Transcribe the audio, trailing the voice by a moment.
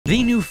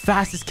the new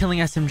fastest killing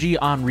SMG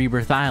on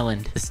Rebirth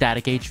Island, the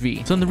Static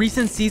HV. So in the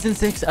recent Season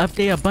 6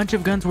 update, a bunch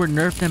of guns were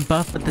nerfed and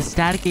buffed, but the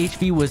Static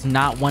HV was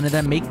not one of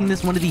them, making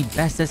this one of the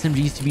best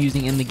SMGs to be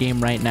using in the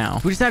game right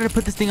now. We decided to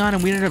put this thing on,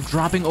 and we ended up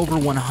dropping over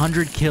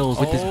 100 kills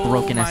with this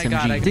broken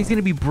SMG. This thing's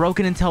gonna be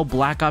broken until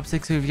Black Ops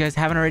 6, so if you guys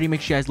haven't already,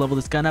 make sure you guys level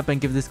this gun up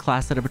and give this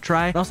class setup a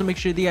try. And also make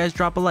sure that you guys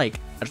drop a like.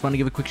 I just want to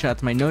give a quick shout out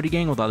to my Noti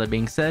gang. With all that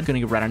being said,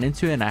 gonna get right on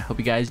into it, and I hope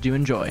you guys do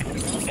enjoy.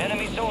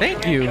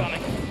 Thank you.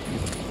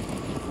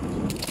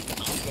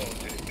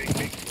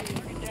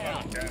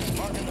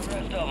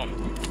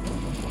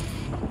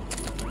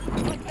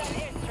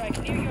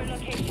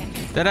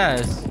 That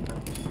ass.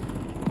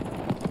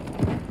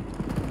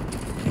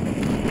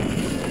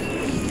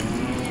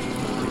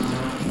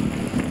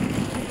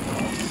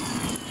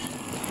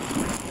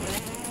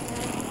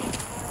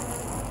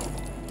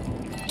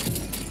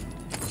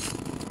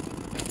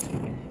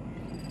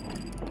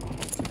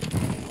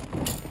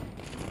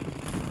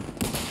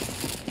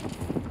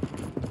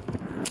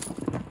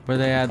 Where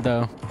they at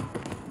though?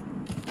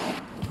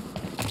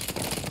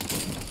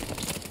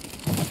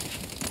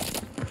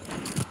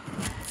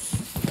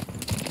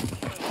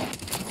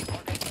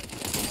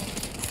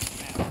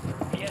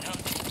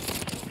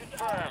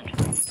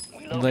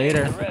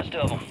 Later. The rest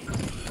of them.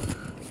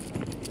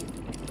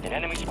 An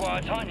enemy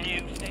squad's hunting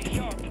you. Stay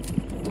sharp.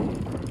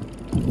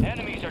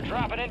 Enemies are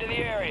dropping into the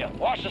area.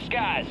 Watch the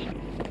skies.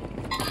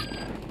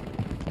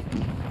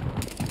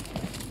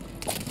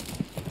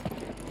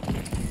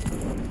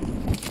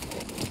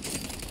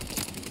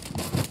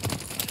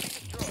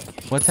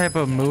 What type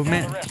of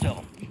movement?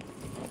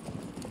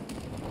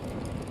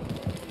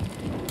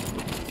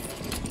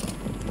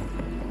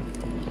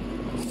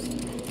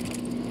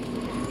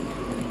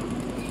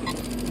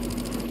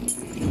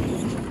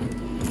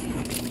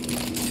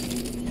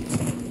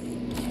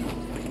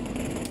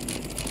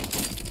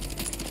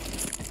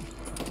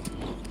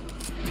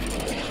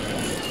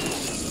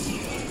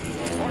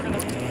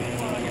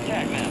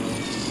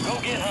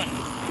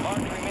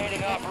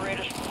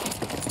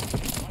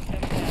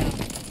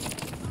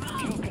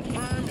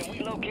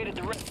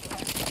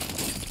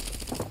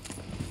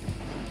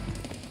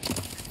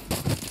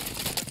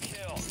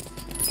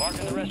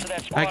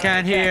 I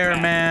can't hear,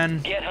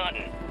 man. Get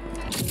hunting.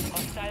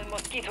 Hostile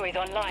mosquito is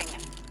online.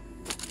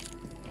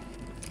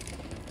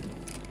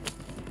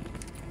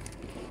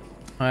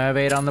 I have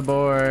 8 on the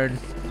board.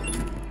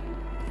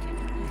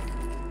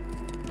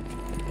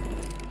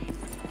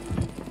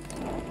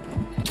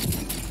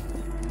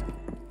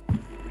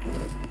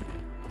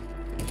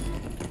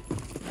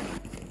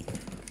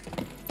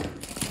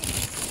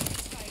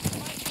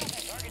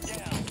 Target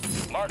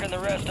down. Marking the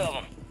rest of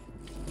them.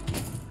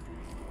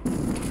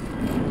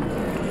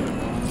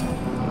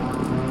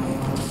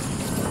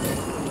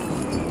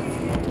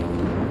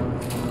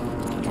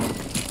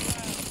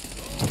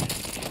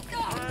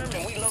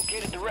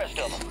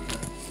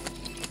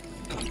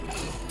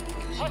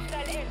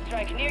 Hostile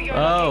airstrike near your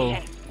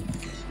location.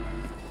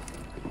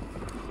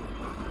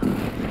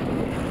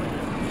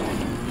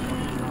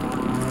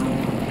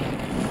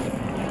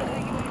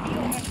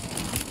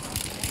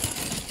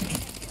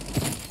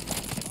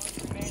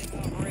 Remaining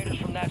operators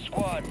from that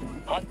squad.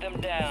 Hunt them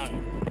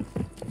down.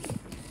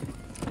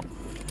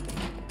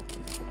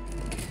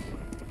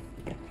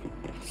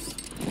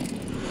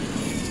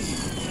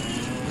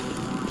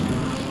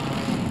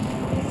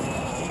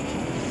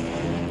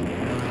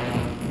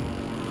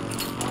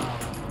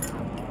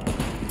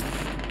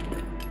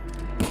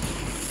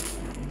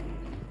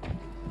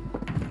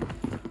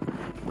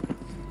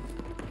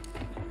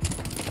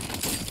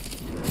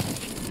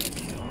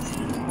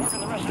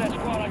 That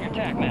squad on your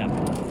attack map.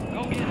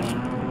 Go get him.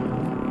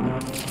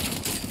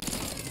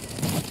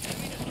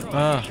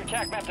 Use your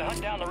attack map to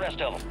hunt down the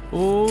rest of them.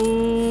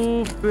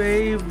 Oh,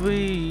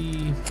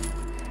 baby.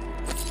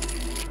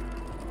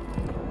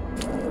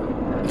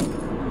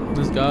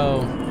 Let's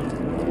go.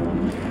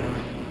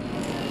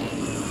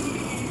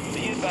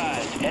 Be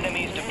advised,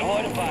 enemies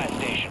deployed a buy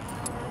station.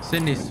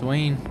 Sydney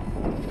Swain.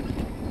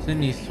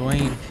 Sydney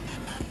Swain.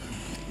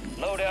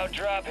 Loadout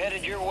drop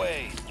headed your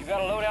way. You got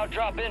a loadout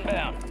drop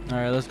inbound. All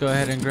right, let's go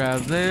ahead and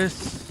grab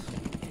this.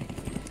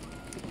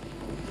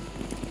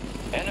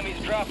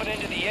 Enemies dropping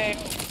into the air.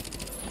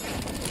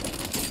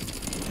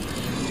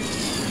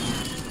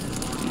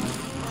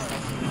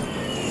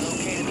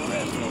 Located the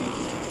rest of them.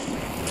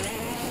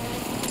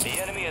 The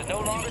enemy is no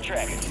longer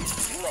tracking.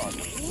 You lost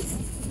them.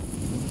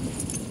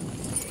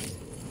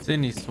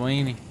 Sydney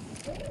Sweeney.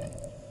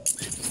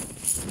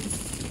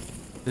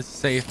 This is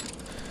safe.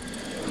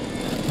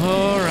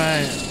 All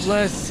right,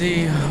 let's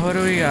see. What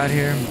do we got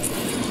here?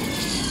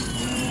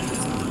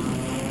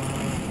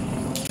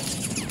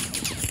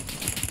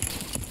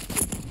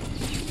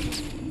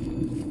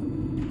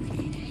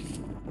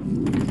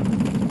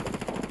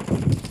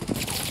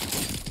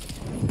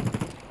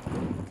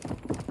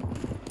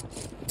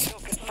 Kill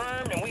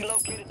confirmed, and we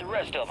located the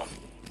rest of them.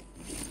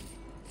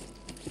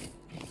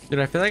 Dude,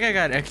 I feel like I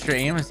got extra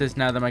aim assist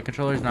now that my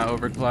controller's not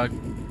overclocked.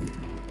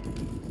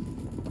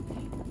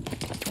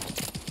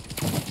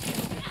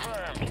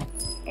 Confirmed.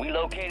 We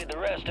located the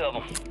rest of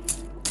them.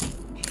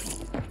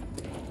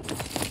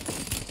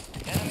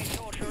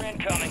 soldier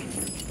incoming.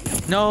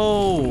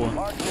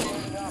 No,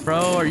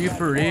 bro, are you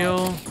for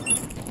real?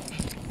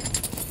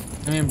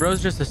 I mean,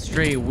 bro's just a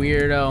straight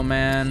weirdo,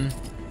 man.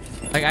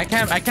 Like, I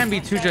can't be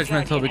too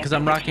judgmental because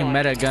I'm rocking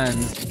meta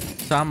guns.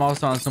 So I'm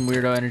also on some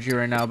weirdo energy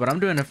right now, but I'm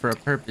doing it for a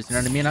purpose. You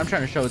know what I mean? I'm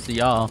trying to show it to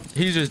y'all.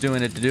 He's just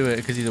doing it to do it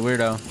because he's a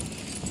weirdo.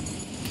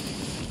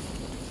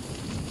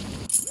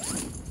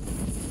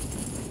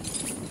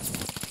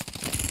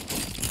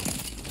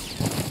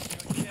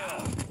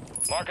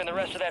 Marking the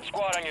rest of that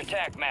squad on your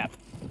TAC map.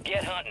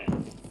 Get hunting.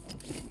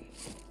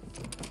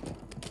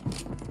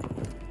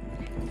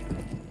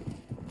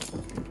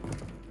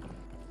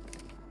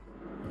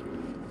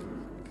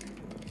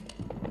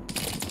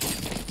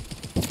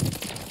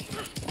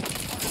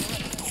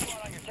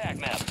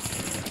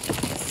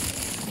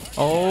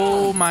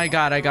 Oh my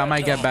god, I got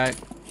my get back.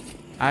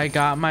 I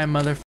got my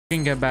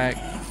motherfucking get back.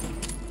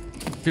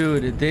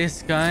 Dude,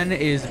 this gun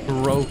is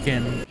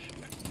broken.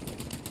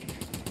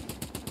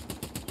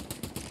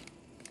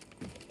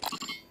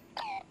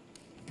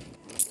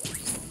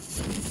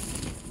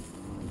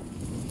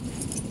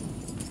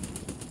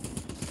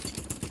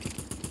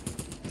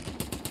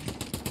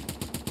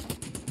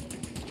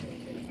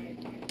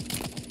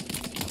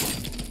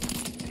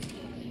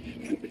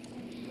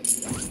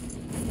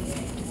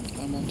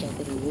 I'm on top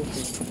of the roof.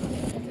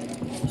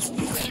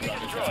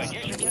 Destroyed.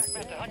 Use your TAC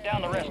map to hunt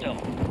down the rest of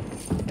them.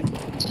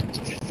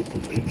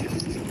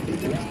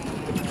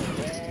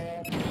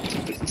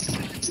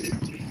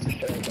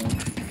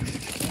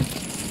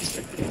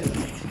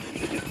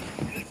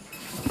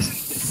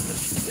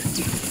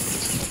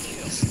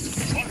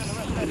 Marking the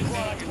rest of that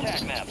squad on your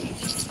TAC map.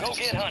 Go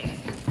get hunting.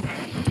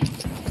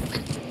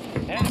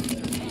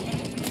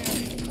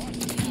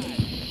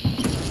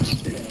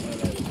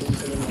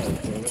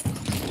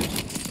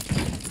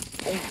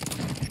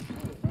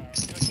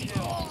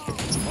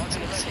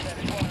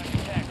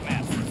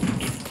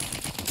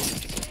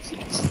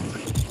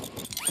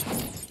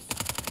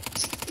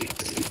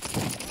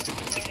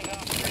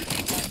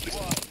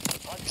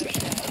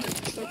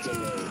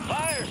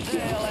 Fire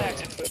sale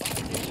active.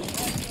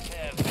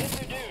 Have been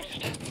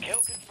reduced.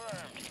 Kill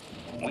confirmed.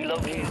 We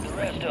located the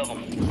rest of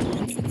them.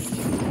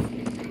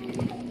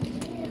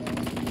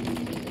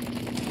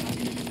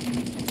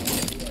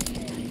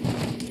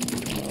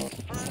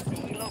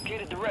 We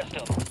located the rest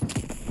of them.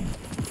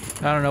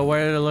 I don't know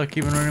where to look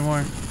even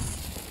anymore.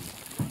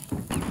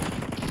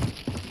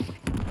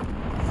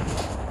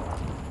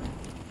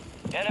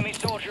 Enemy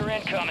soldier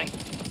incoming.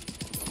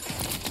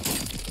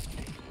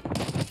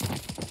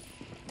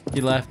 He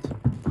left.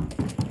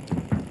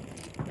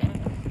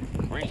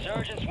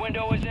 Resurgence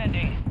window is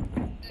ending.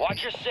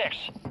 Watch your six.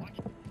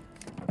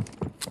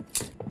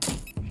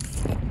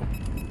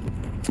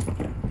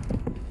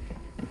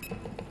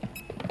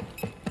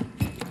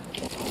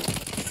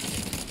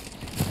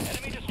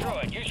 Enemy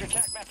destroyed. Use your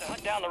TAC map to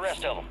hunt down the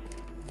rest of them.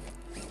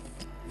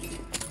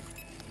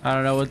 I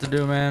don't know what to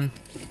do, man.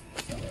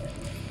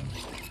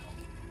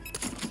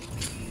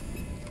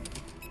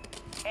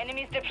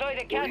 Enemies deploy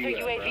the counter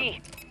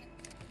UAV.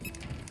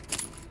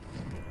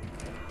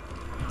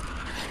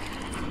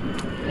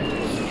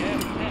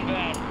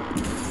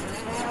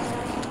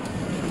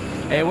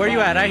 Hey, where you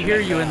at? I hear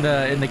you in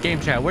the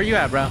game chat. Where you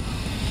at, bro?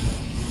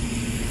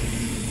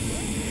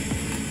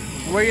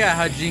 Where you at,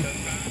 Haji?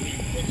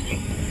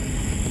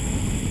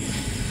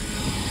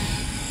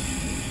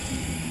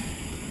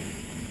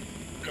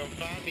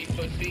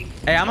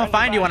 Hey, I'm gonna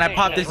find you when I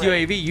pop this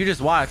UAV. You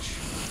just watch.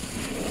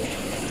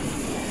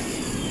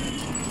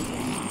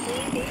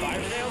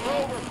 Fire sale's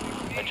over.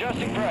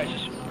 Adjusting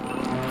prices.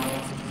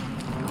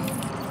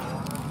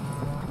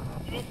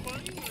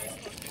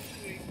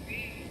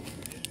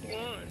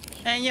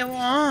 And you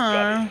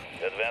want?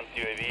 Advanced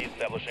UAV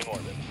establishing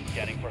orbit.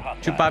 Scanning for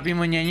hostiles. Chupapi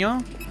muñeño.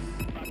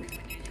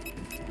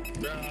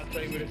 Bro, I'll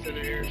tell you what it's in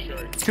the air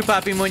short.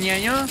 Chupapi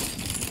muñeño.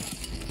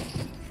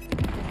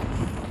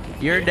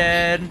 You're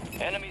dead.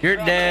 Enemies You're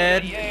dropping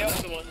dead. the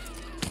AO.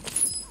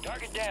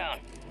 Target down.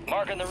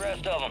 Marking the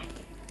rest of them.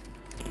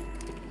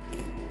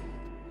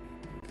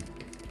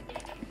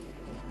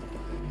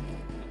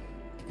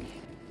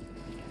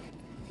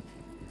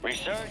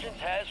 Resurgence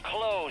has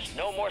closed.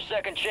 No more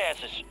second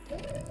chances.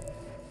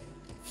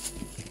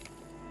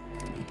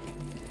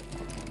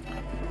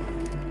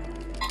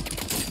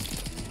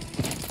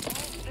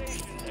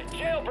 The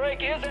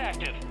jailbreak is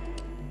active.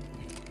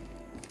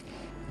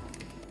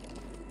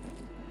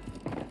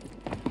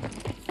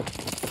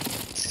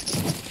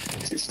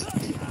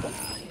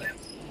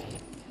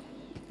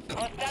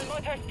 Hostile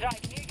motor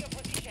strike near your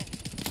position.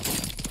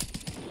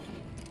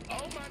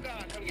 Oh my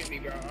god, come get me,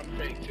 bro. I'm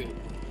safe too.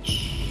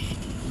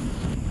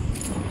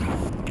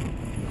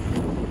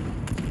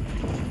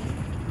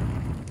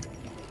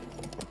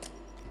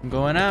 I'm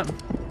going up.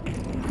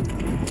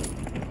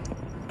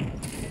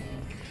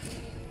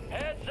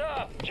 Heads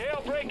up.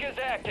 Jailbreak is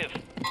active.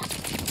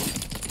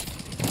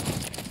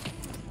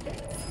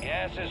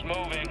 Gas is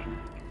moving.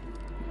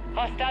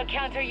 Hostile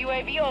counter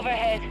UAV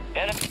overhead.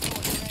 Enemy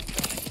soldier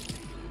incoming.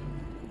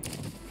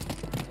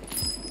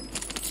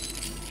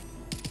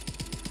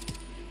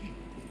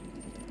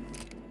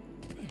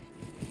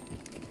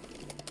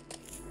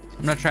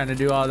 I'm not trying to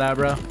do all that,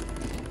 bro.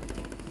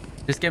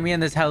 Just get me in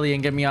this heli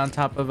and get me on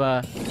top of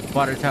a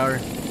water tower.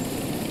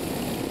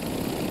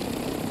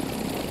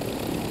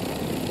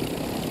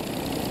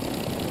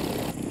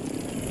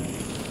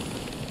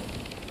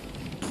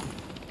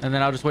 And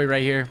then I'll just wait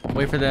right here.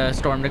 Wait for the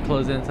storm to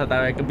close in so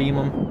that I can beam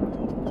them.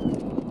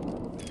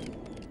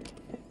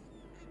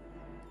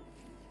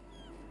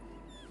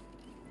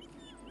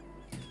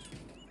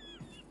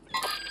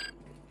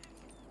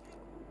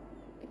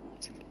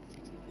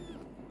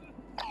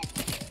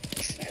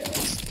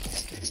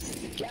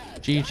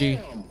 GG.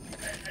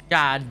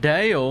 God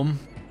damn.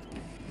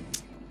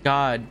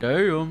 God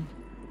damn.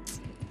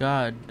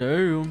 God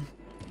damn.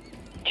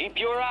 Keep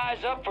your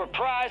eyes up for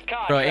prize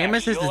contracts. Bro, aim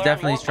assist You'll is earn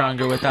definitely more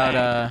stronger bucks per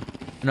without game.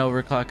 an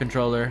overclock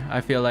controller.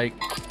 I feel like.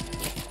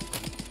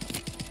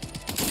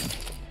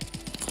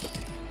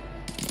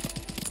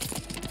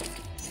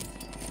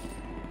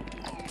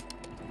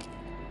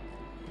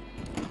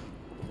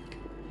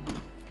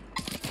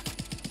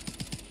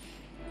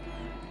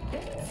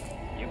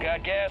 You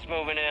got gas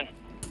moving in.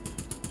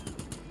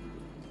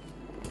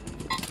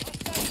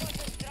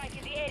 Strike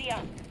in the area.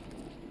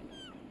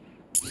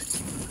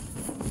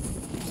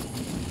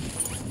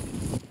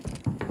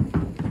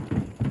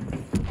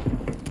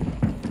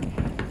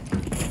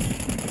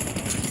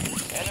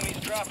 Enemies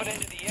dropping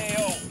into the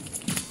AO.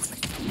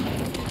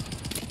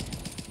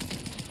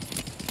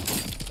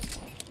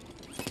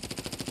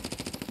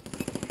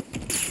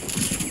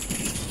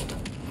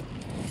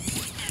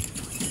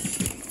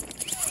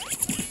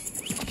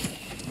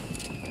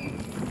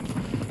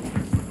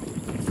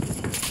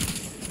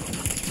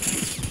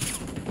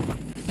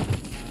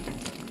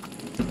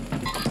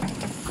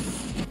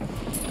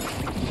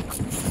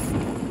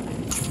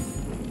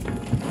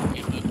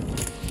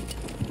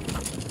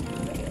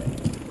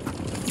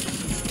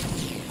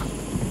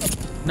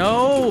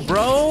 No,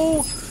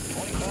 bro.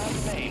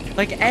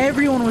 Like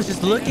everyone was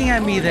just looking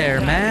at me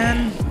there,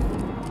 man.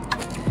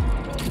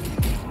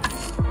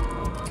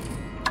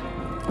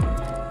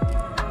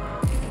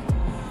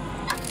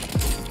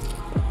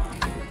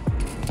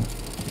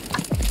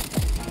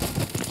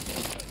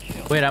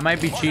 Wait, I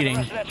might be cheating.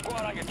 Mark the rest of that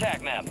squad on your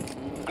tac map.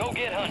 Go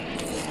get hunting.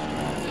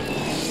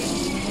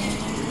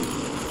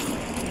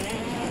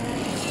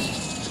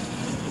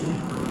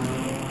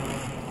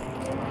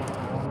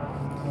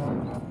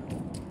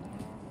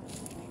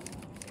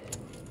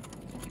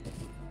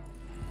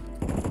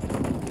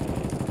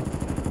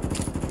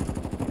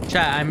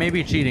 Chat, I may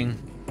be cheating.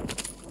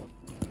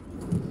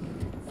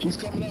 He's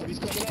coming up. He's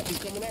coming up. He's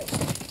coming up.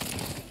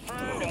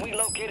 Confirmed, and we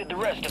located the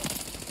rest of them.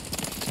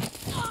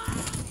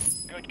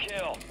 Good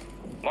kill.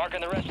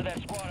 Marking the rest of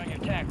that squad on your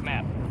tac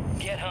map.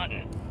 Get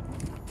hunting.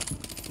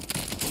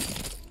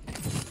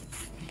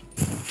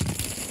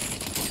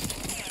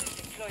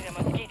 Deploy the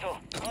mosquito.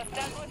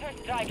 Hostile motor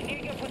strike near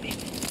your position.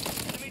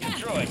 Enemy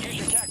destroyed. Use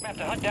your tac map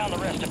to hunt down the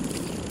rest of them.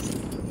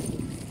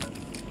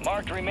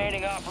 Marked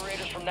remaining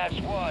operators from that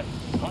squad.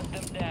 Hunt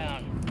them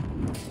down.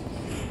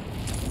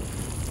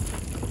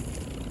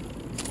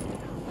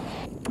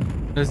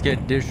 Let's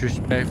get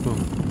disrespectful.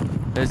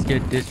 Let's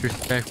get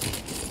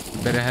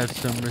disrespectful. Better have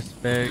some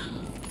respect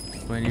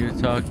when you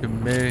talk to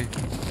me.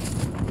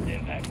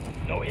 Impact.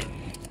 No hit.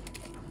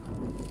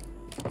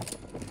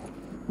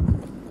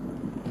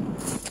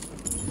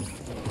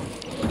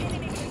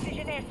 Enemy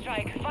precision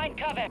airstrike. Find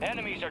cover.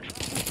 Enemies are down.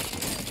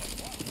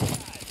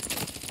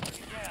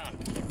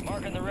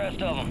 Marking the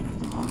rest of them.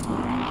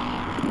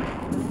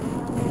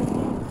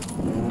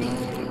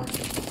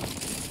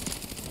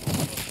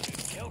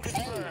 Kill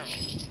confirmed.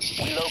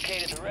 We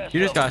located the rest You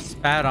just of got them.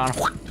 spat on.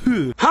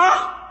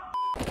 Huh?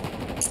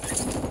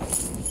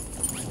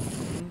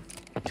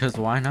 Because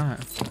why not?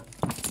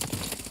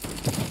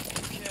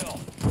 Kill.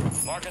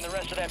 Marking the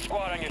rest of that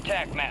squad on your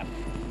tac map.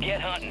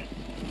 Get hunting.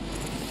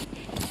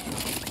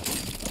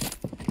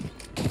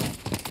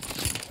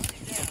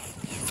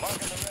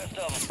 Marking the rest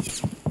of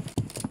them.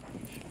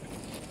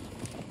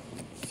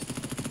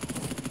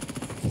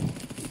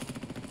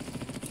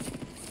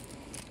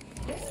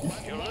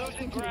 You're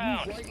losing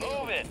ground.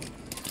 Move it.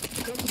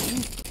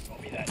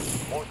 Copy that.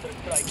 Mortar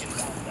strike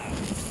inbound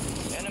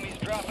now. Enemies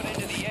dropping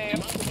into the air.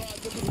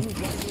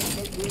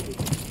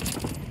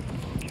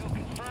 Kill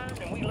confirmed,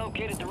 and we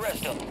located the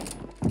rest of them.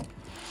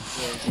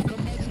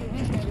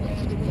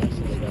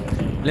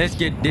 Let's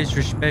get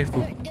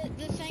disrespectful. The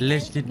thing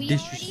Let's is, get we already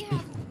disrespectful.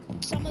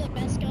 have some of the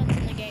best guns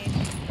in the game.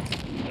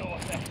 No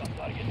effect on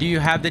target. Do you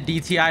have the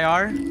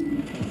DTIR?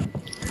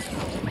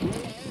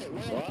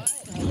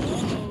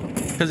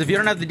 Because if you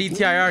don't have the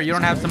DTIR, you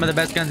don't have some of the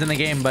best guns in the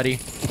game, buddy.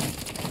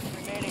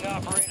 Remaining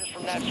operators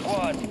from that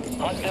squad.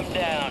 Hunt them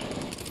down.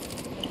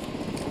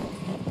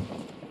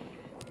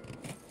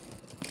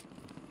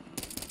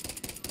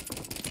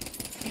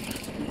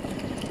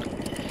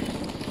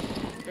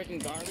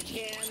 Freaking garbage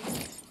can.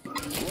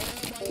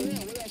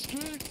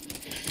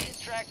 Get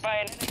tracked by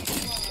an enemy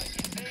squad.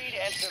 Evade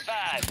and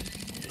survive.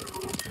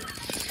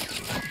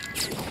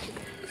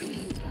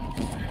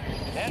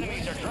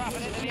 Enemies are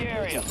dropping into the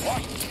area.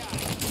 Watch the sky.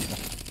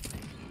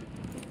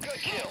 Good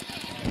kill.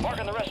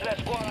 Marking the rest of that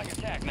squad on your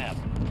attack map.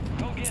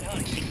 Go get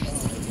hunting.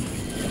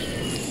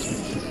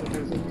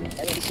 I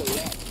think it's a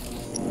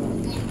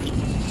lot.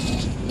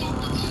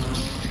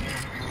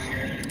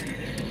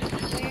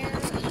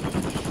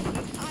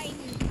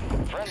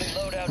 Friendly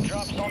loadout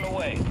drops on the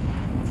way.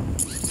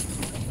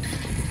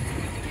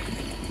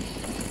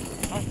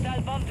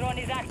 Hostile bomb drone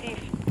is active.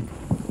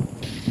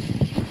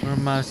 Where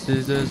my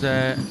scissors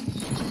at?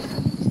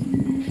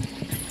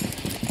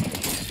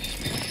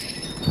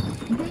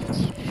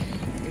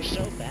 You're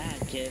so bad,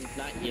 kid.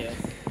 Not you.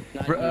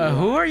 Not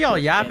Who are y'all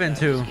yapping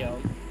to?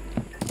 Destroyed.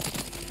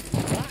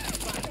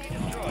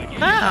 Use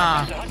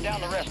Ah. to hunt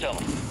down the rest of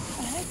them.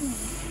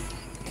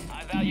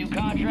 High value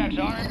contracts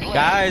are in place.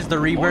 Guys, the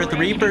Rebirth Order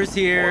Reaper's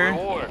entry. here.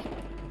 Reward.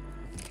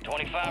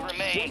 25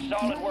 remain.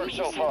 Solid work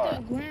so far.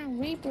 Ground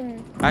Reaper.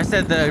 I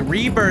said the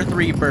Rebirth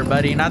Reaper,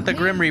 buddy, not the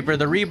Grim Reaper,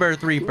 the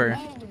Rebirth Reaper.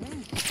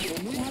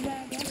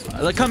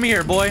 Look, come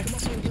here, boy. Kill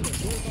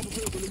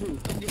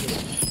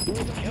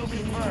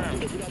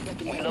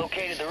confirmed. We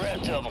located the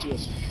rest of them.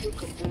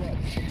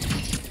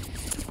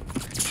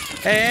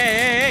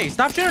 Hey,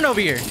 stop shooting over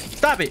here.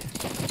 Stop it.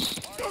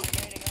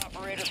 Remaining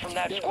operators from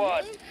that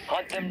squad.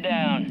 Hunt them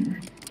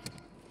down.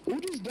 Who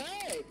just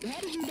died? How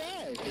did you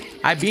die?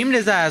 I beamed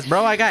his ass,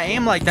 bro. I got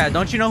aim like that.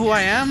 Don't you know who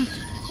I am?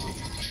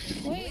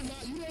 Wait.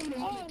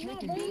 Oh, no,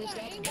 bro, you got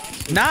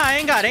aimbot? Nah, I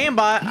ain't got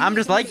aimbot. I'm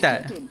just like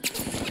that.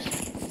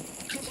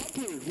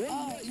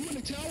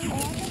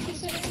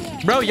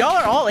 Bro, y'all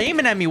are all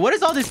aiming at me. What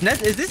is all this?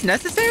 Is this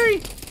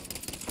necessary?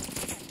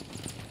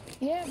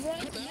 Yeah, bro,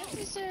 it's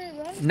necessary,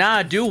 bro.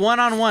 Nah, do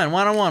one-on-one,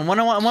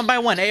 one by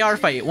one, AR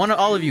fight.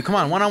 All of you. Come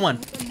on, one-on-one.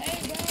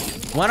 Hey,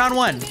 bro.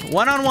 One-on-one. He got aim.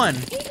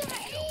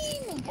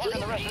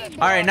 Marking the rest of that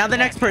All right, now the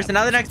next person.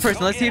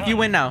 Let's see if you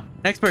win now.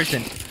 Next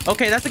person.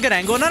 Okay, that's a good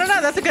angle. No,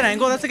 that's a good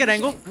angle. No, that's a good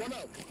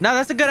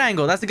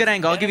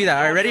angle. I'll give you that.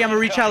 All right, ready? I'm gonna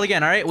rechild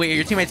again. All right, wait,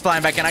 your teammate's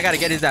flying back in. I gotta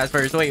get his ass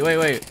first. Wait.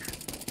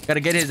 Gotta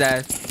get his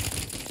ass.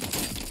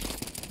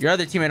 Your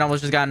other teammate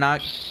almost just got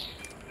knocked.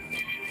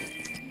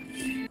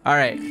 All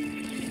right.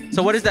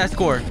 So what is that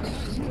score?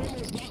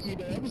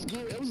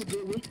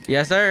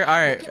 Yes, sir. All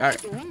right.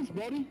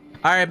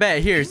 All right,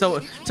 bet. Here. So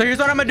here's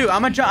what I'm gonna do.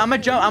 I'm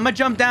gonna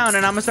jump down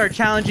and I'm gonna start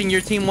challenging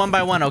your team one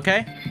by one.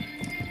 Okay?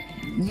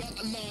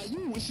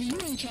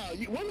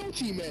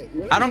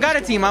 I don't got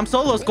a team. I'm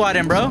solo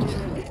squatting, bro.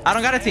 I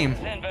don't got a team.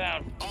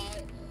 inbound.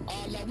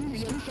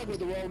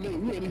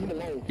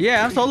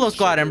 Yeah, I'm solo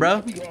squatting,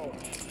 bro. Use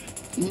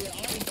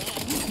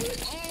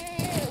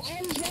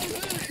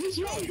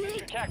your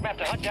attack map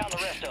to hunt down the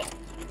rest of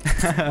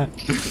them.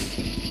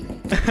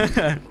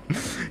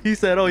 He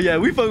said, "Oh yeah,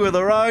 we fuck with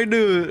the wrong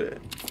dude."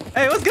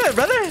 Hey, what's good,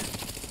 brother?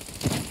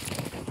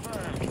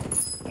 Confirmed.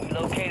 We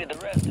located the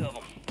rest of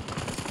them.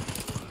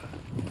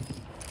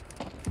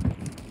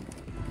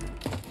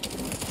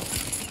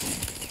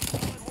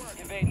 Good work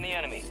evading the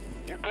enemy.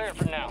 You're clear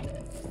for now.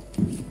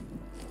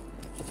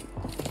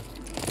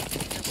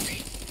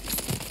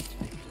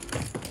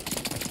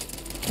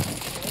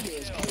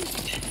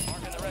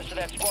 Marking the rest of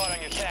that squad on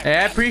your attack. Hey,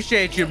 I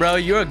appreciate you, bro.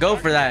 You're a go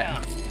for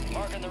that.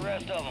 Marking the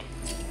rest of them.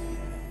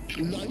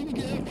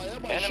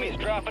 Enemies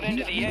dropping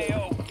into the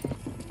AO.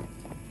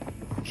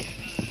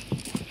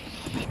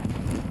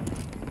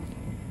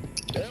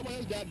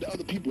 Everybody's got the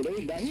other people.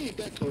 He ain't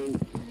that cold.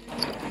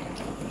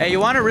 Hey, you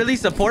want to really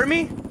support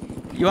me?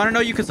 You want to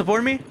know you can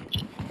support me?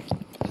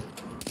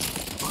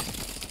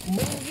 We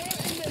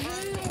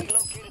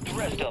located the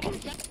rest of them.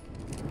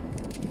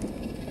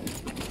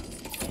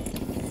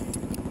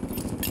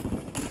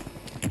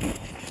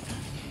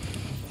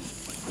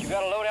 You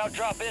got a loadout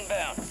drop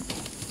inbound.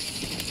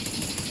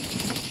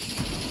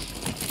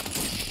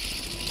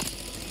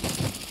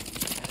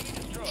 Enemy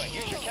destroyed.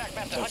 Use your attack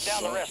map to hunt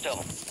down the rest of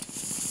them.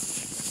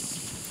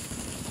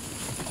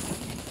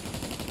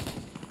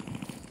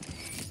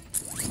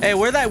 Hey,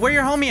 where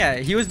your homie at?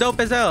 He was dope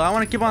as hell. I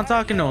want to keep on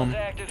talking to him.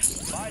 Active.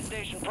 Buy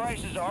station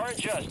prices are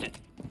adjusted.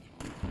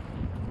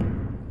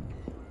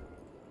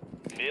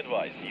 Be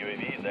advised,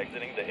 UAV is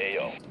exiting the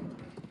AO.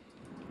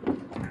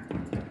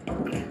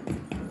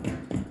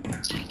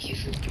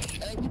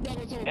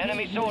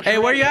 Enemy soldier. Hey,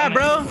 where you at,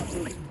 bro?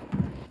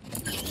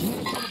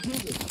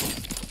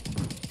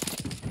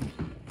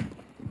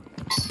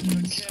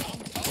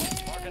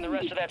 Marking the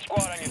rest of that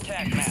squad on your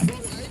attack map.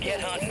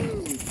 Get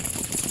hunting.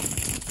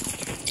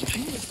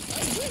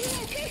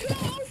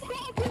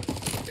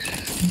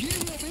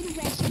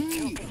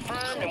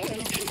 Confirmed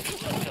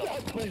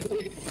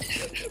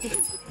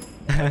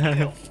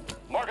and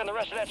marking the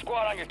rest of that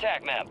squad on your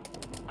attack map.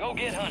 Go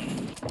get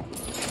hunting.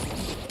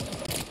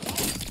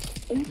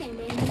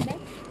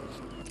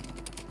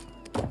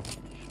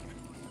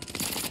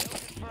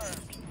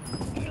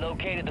 Confirmed. We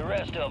located the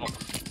rest of them.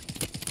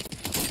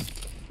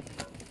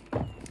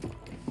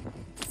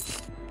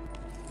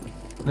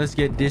 Let's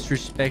get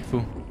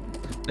disrespectful.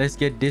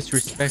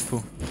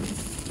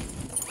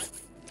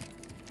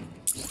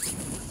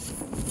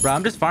 Bro,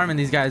 I'm just farming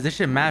these guys. This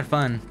shit mad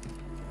fun.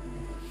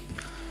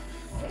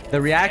 The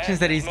reactions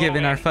that he's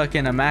giving are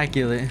fucking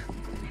immaculate.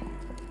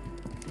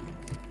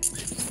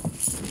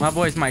 My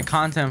boy's my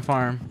content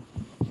farm.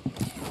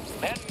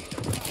 Enemies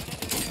are dropping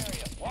into the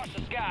area. Watch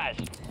the skies.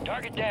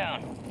 Target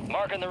down.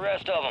 Marking the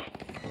rest of them.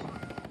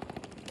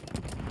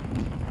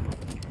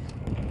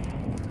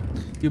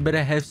 You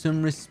better have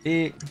some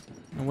respect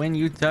when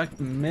you talk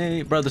to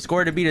me. Bro, the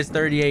score to beat is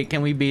 38.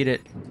 Can we beat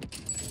it?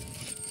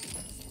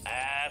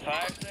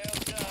 Fire sales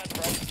done.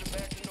 Prices are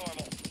back to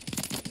normal.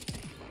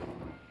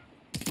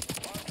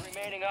 Mark the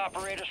remaining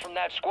operators from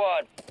that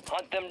squad.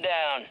 Hunt them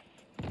down.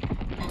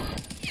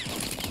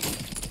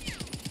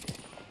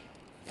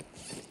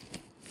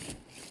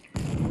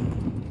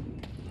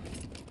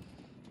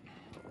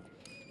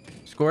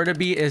 Score to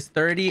beat is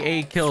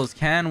 38 kills.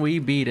 Can we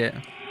beat it?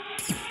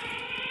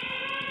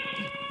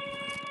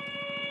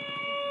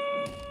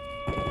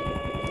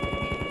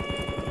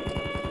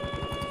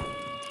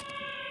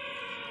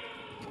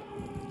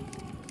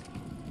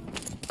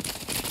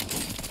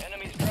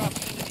 Enemies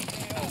dropping into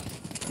the AO.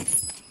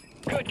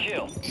 Good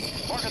kill.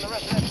 Marking the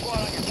rest of that squad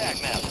on your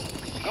attack map.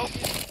 Go.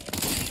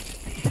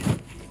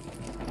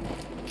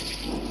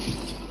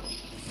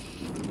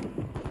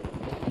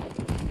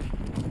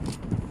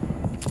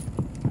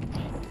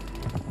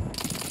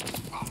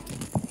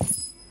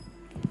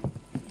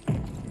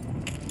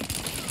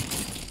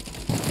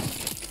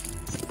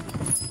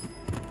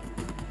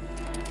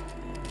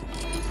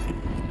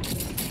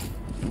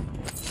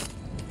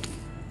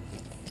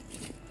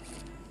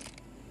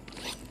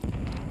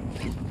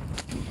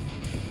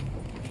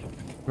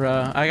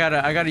 Bro, I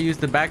gotta use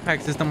the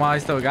backpack system while I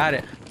still got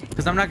it.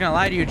 Because I'm not gonna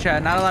lie to you,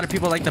 chat. Not a lot of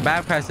people like the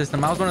backpack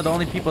system. I was one of the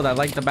only people that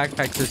liked the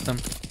backpack system.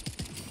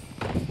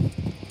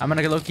 I'm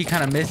gonna low-key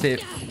kind of miss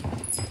it.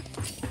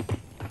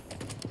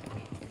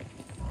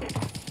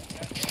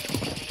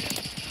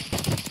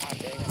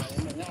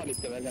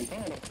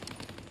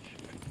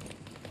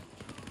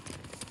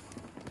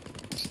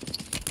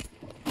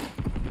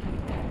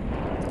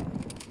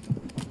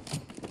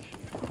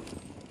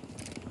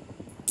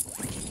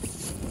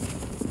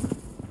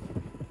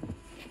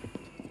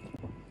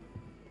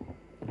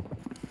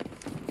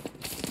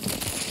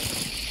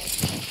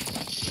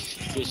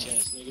 Bitch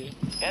ass nigga.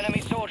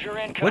 Enemy soldier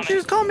incoming. What'd you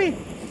just call me?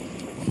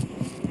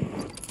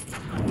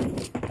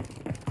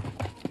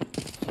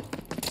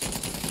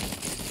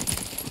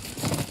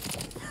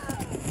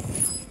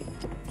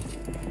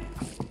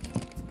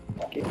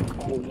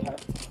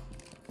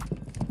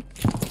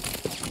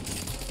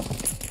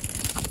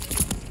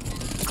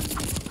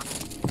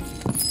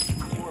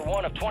 You were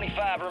one of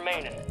 25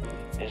 remaining.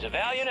 It's a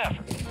valiant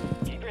effort.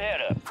 Keep your head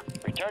up.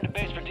 Return to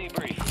base for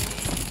debrief.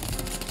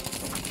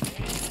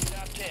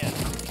 Top 10.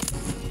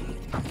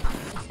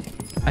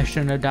 I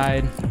shouldn't have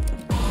died.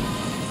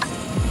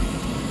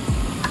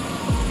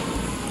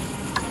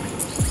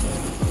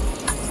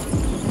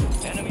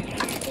 Enemies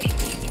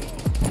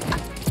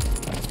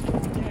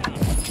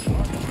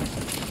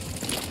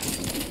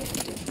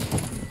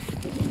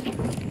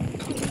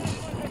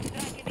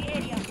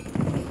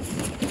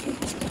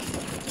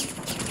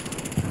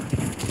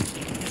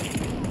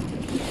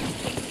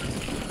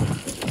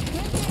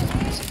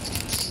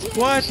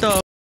What the?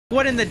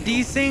 What in the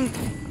desync?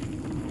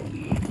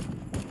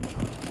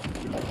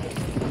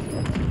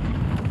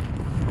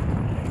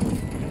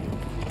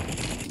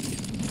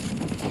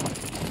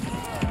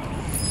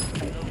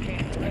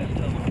 located the rest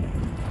of them.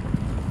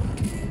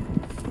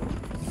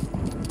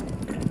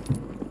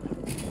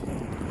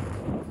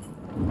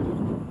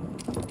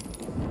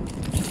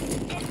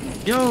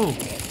 Yo!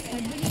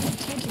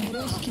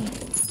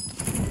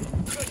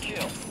 Good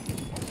kill.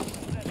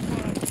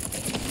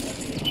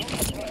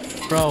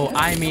 Bro,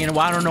 I mean,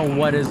 I don't know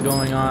what is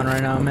going on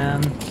right now,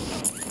 man.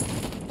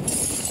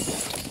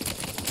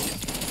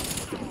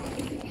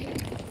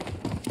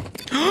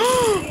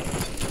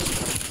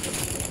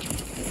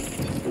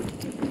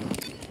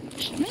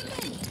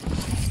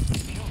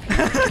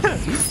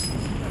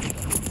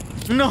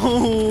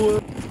 No!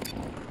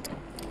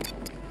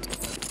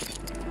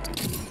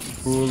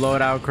 Ooh,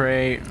 loadout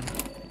crate.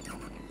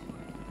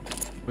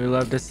 We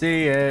love to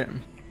see it.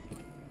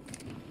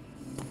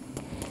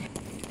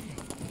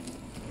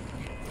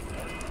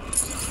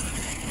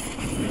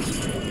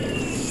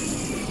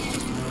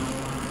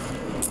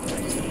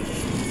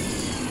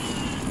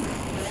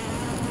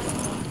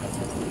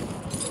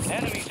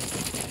 Enemies.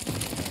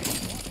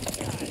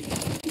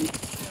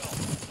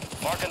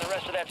 Marking the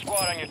rest of that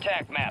squad on your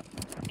TAC map.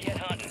 Get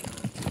hunting.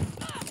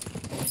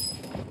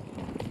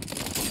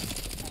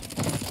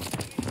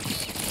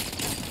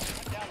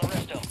 Down the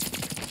rest of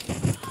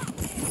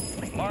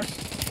them. Mark.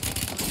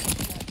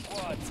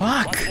 Squad.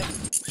 Fuck.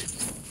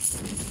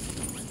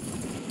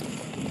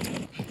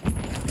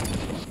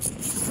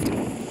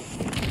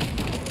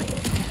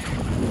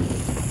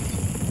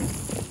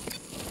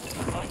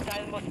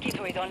 Hostile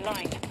mosquito is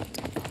online.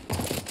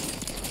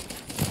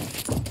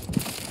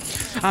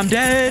 I'm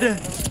dead. And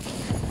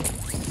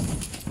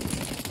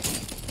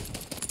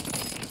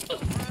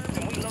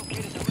we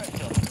located the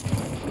rest of them.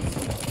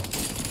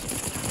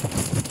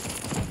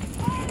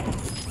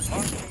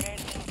 Mark the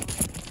remaining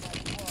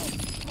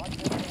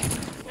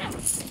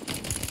operators.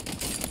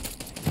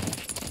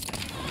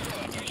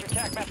 Use your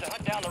TAC attack map to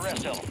hunt down the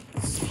rest of them.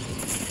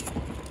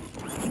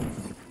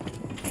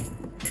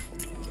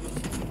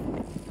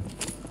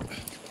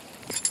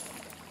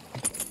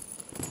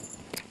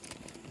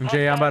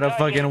 Jay, I'm about to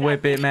fucking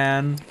whip it,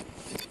 man.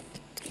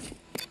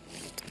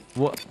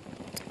 What?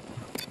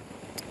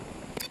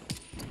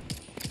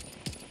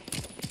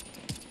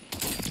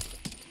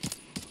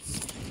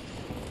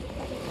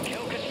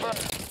 Kill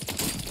confirmed.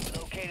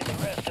 Located the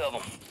rest of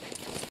them.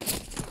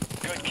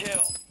 Good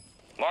kill.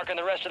 Marking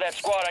the rest of that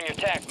squad on your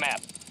attack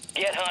map.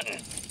 Get hunting.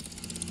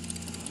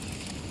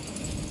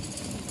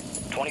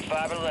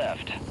 25 are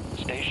left.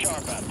 Stay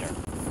sharp out there.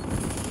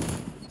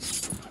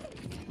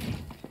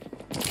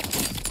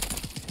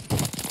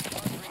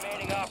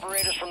 Remaining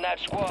operators from that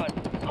squad.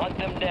 Hunt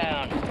them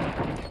down.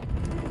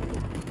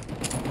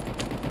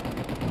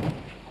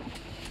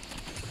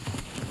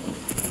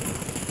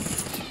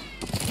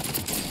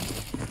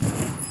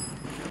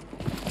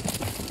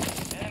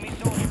 Enemy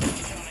soldiers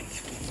incoming.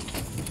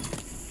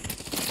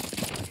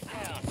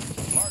 Down.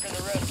 Marking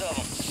the rest of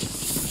them.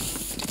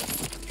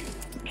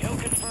 Kill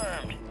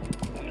confirmed.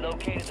 We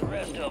located the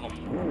rest of them.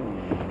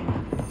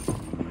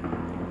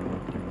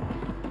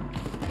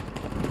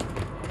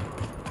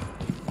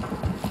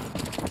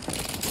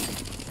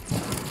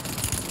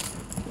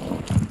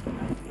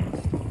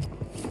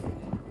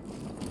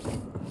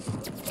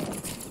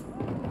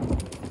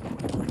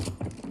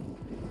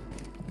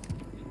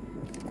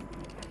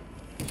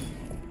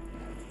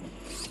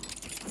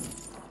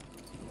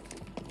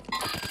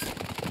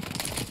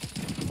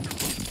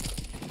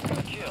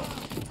 Good kill.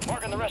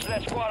 Marking the rest of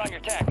that squad on your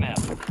attack map.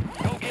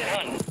 Go get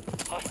hunting.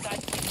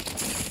 Hostile.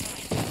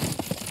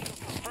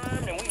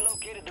 Confirmed, and we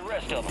located the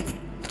rest of them.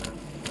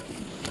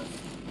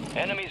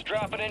 Enemies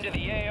dropping into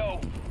the AO.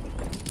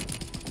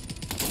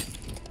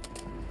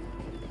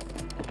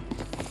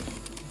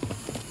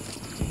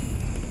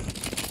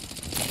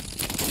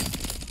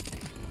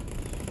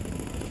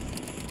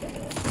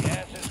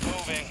 Gas is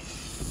moving.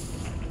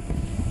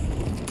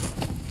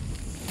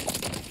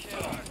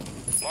 Kill.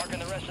 Marking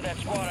the rest of that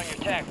squad on your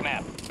attack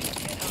map.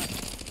 Get hunting.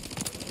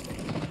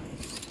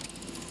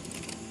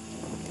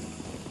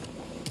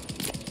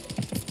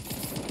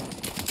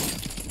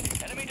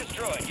 Enemy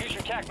destroyed. Use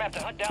your attack map to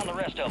hunt down the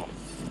rest of them.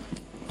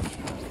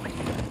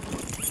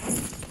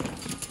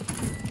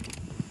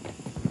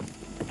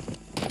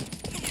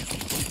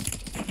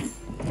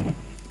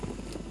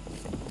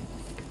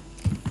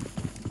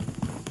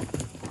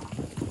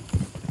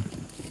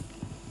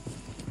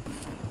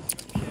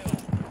 Kill.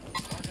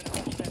 Marking the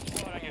rest of that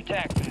squad on your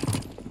attack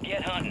map.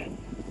 Get hunting.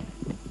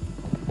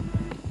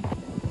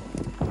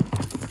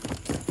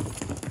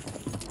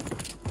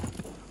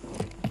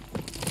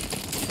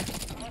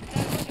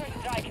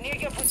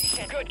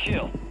 Good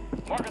kill.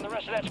 Marking the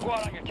rest of that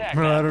squad on your attack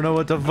Bro, map. I don't know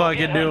what to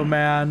fucking do,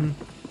 man.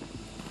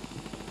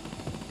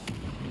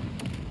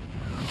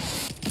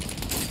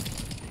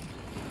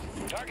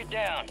 Target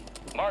down.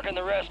 Marking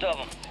the rest of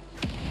them.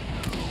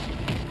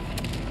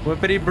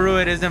 Whippity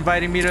Brewitt is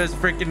inviting me to his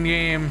freaking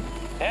game.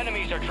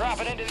 Enemies are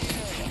dropping into the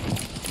area.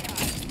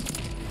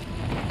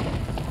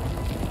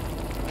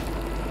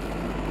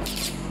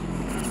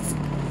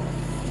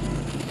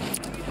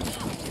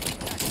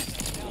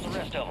 Down the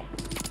rest of them.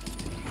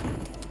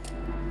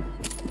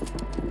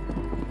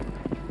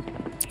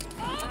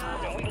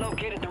 And we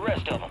located the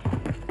rest of them.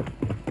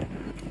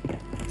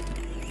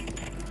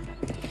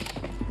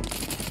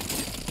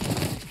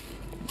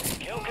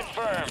 Kill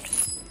confirmed.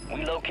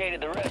 We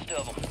located the rest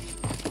of them.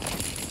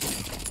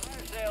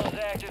 Fire sale is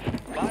active.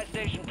 Buy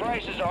station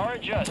prices are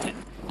adjusted.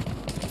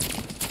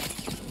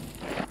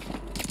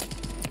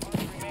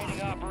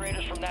 Remaining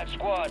operators from that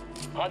squad.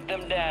 Hunt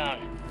them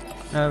down.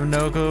 I have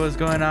no clue what's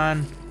going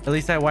on. At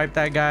least I wiped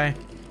that guy.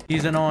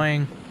 He's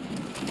annoying.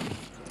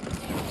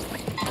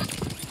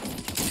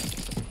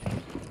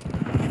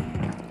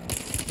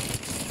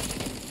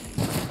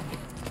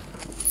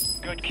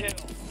 Good kill.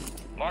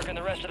 Marking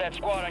the rest of that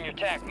squad on your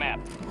attack map.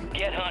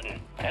 Get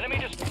hunting. Enemy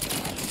just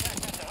attack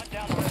map to hunt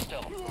down the rest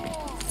of them.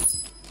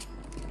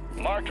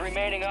 Marked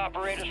remaining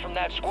operators from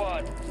that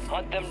squad.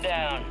 Hunt them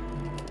down.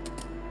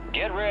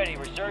 Get ready.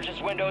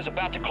 Resurgence window is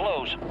about to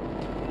close.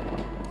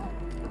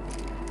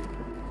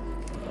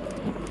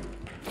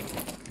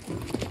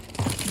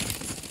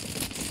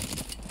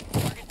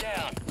 Target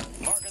down.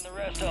 Marking the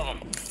rest of them.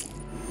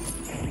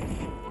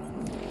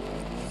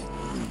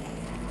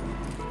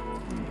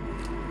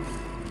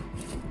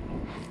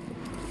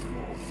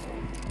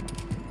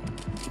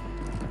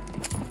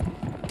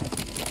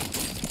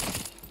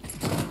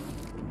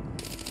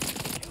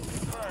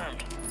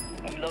 Confirmed.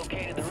 We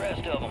located the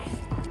rest of them.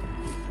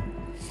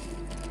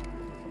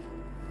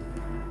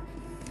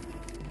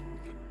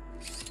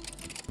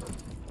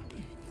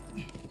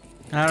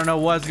 I don't know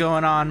what's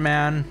going on,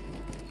 man.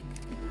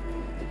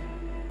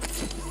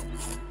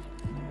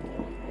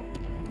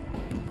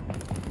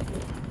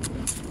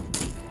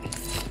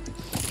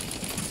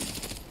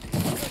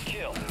 Good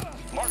kill.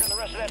 Marking the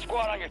rest of that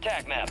squad on your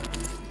attack map.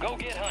 Go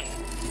get hunting.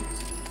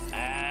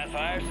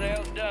 Fire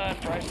sale's done.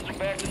 Prices are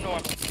back to normal.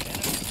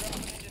 Enemies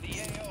dropping into the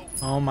AO.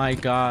 Oh my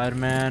god,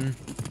 man.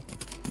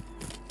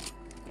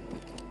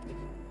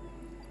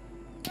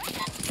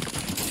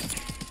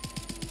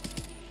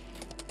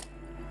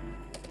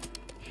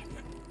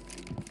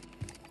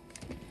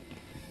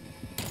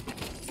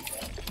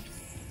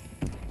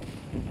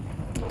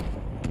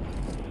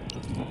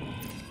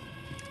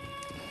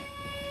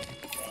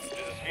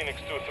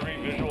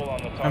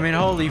 I mean,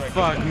 holy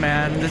fuck,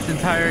 man. This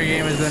entire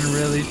game has been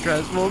really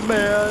stressful,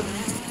 man.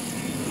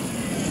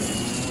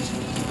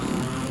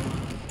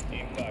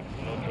 Impact,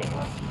 no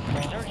trouble.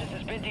 Resurgence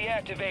has been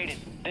deactivated.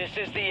 This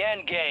is the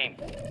end game.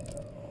 Your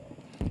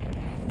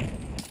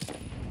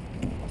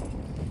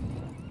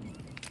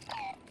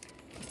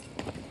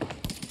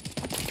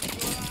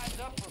eyes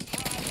up for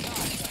prime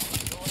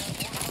contact. You'll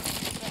have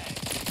 100%.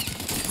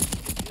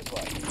 Be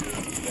advised,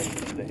 UAV is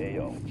exiting the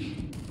AO.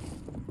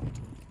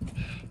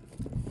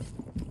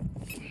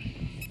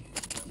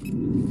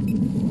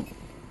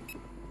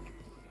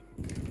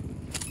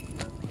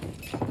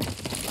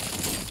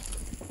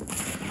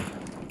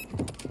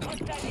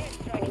 Hostile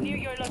airstrike near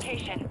your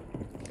location.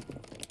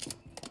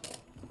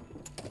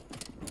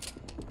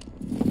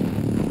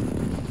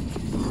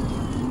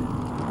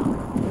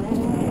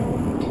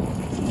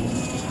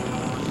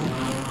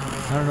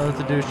 I don't know what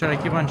to do. Should I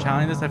keep on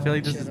challenging this? I feel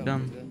like this is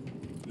dumb.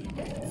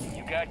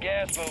 You got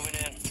gas moving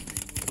in.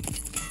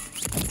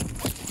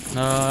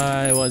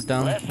 It was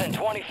dumb. Less than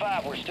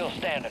 25, we're still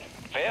standing.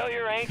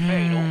 Failure ain't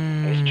fatal.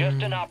 It's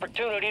just an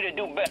opportunity to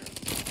do better.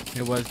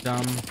 It was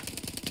dumb.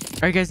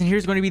 Alright guys, and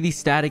here's going to be the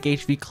static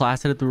HV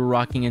class setup that we're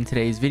rocking in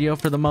today's video.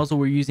 For the muzzle,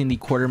 we're using the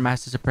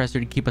quartermaster suppressor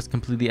to keep us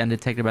completely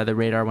undetected by the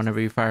radar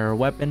whenever we fire a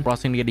weapon. We're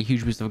also going to get a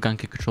huge boost of gun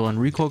kick control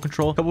and recoil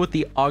control, coupled with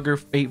the auger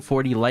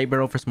 840 light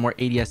barrel for some more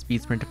ADS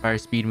speed, sprint to fire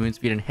speed, moon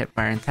speed, and hip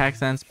fire and tac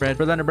stand spread.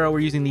 For the underbarrel, we're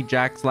using the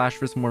jack slash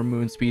for some more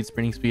moon speed,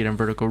 sprinting speed, and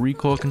vertical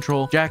recoil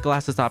control. Jack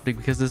glasses optic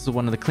because this is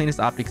one of the cleanest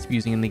optics to be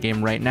using in the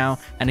game right now,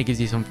 and it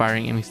gives you some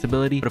firing aiming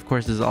stability, but of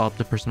course this is all up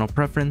to personal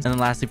preference. And then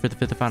lastly, for the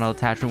fifth and final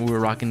attachment, we were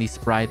rocking the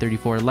Spry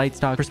 34 light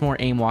stock for some more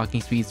aim,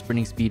 walking speed,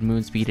 sprinting speed,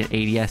 moon speed, and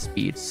ADS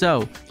speed.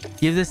 So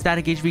give this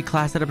static HV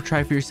class setup a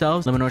try for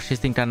yourselves. Let me know what you guys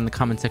think down in the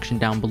comment section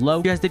down below.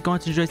 If you guys did go on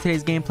to enjoy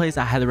today's gameplays,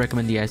 I highly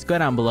recommend you guys go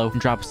down below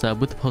and drop a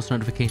sub with the post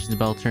notifications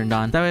bell turned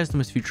on. That way you guys don't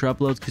miss future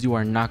uploads, because you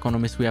are not going to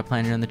miss what we have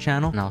planned here on the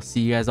channel. And I'll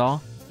see you guys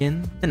all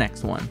in the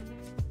next one.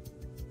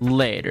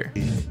 Later.